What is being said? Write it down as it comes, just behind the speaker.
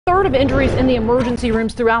third of injuries in the emergency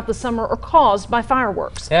rooms throughout the summer are caused by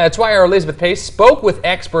fireworks. Yeah, that's why our Elizabeth Pace spoke with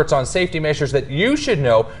experts on safety measures that you should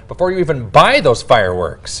know before you even buy those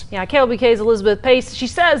fireworks. Yeah, KLBK's Elizabeth Pace, she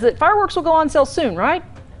says that fireworks will go on sale soon, right?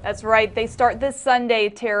 That's right. They start this Sunday,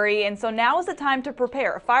 Terry, and so now is the time to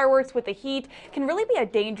prepare. Fireworks with the heat can really be a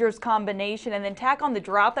dangerous combination, and then tack on the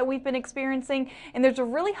drought that we've been experiencing, and there's a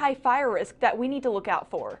really high fire risk that we need to look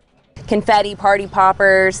out for. Confetti, party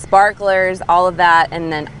poppers, sparklers, all of that,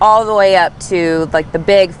 and then all the way up to like the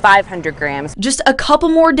big 500 grams. Just a couple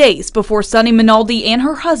more days before Sunny Minaldi and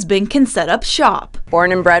her husband can set up shop.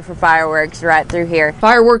 Born and bred for fireworks right through here.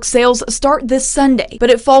 Fireworks sales start this Sunday, but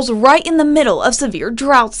it falls right in the middle of severe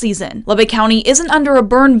drought season. Lubbock County isn't under a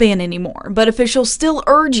burn ban anymore, but officials still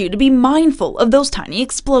urge you to be mindful of those tiny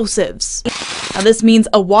explosives. Now this means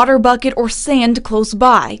a water bucket or sand close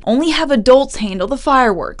by. Only have adults handle the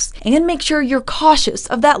fireworks, and make sure you're cautious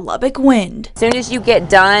of that Lubbock wind. As soon as you get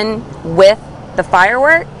done with the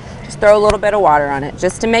firework, just throw a little bit of water on it,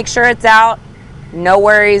 just to make sure it's out. No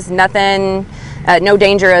worries, nothing, no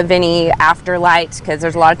danger of any afterlight, because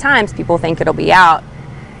there's a lot of times people think it'll be out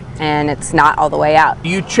and it's not all the way out.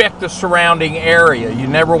 You check the surrounding area. You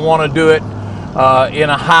never want to do it in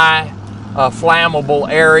a high flammable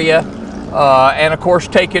area, and of course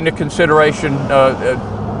take into consideration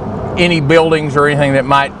any buildings or anything that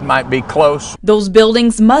might be close. Those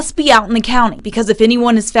buildings must be out in the county, because if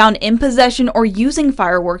anyone is found in possession or using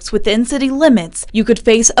fireworks within city limits, you could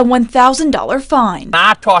face a $1,000 fine.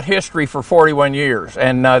 I taught history for 41 years,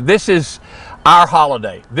 and this is our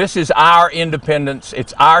holiday. This is our independence.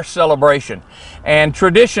 It's our celebration. And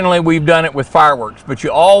traditionally we've done it with fireworks, but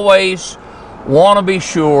you always want to be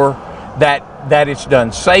sure that it's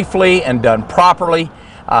done safely and done properly.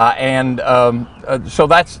 So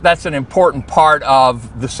that's an important part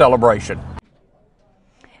of the celebration.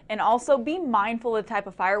 And also be mindful of the type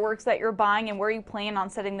of fireworks that you're buying and where you plan on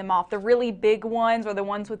setting them off. The really big ones or the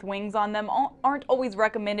ones with wings on them aren't always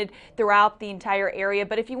recommended throughout the entire area.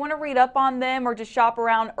 But if you want to read up on them or just shop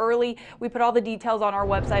around early, we put all the details on our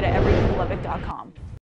website at everythinglubbock.com.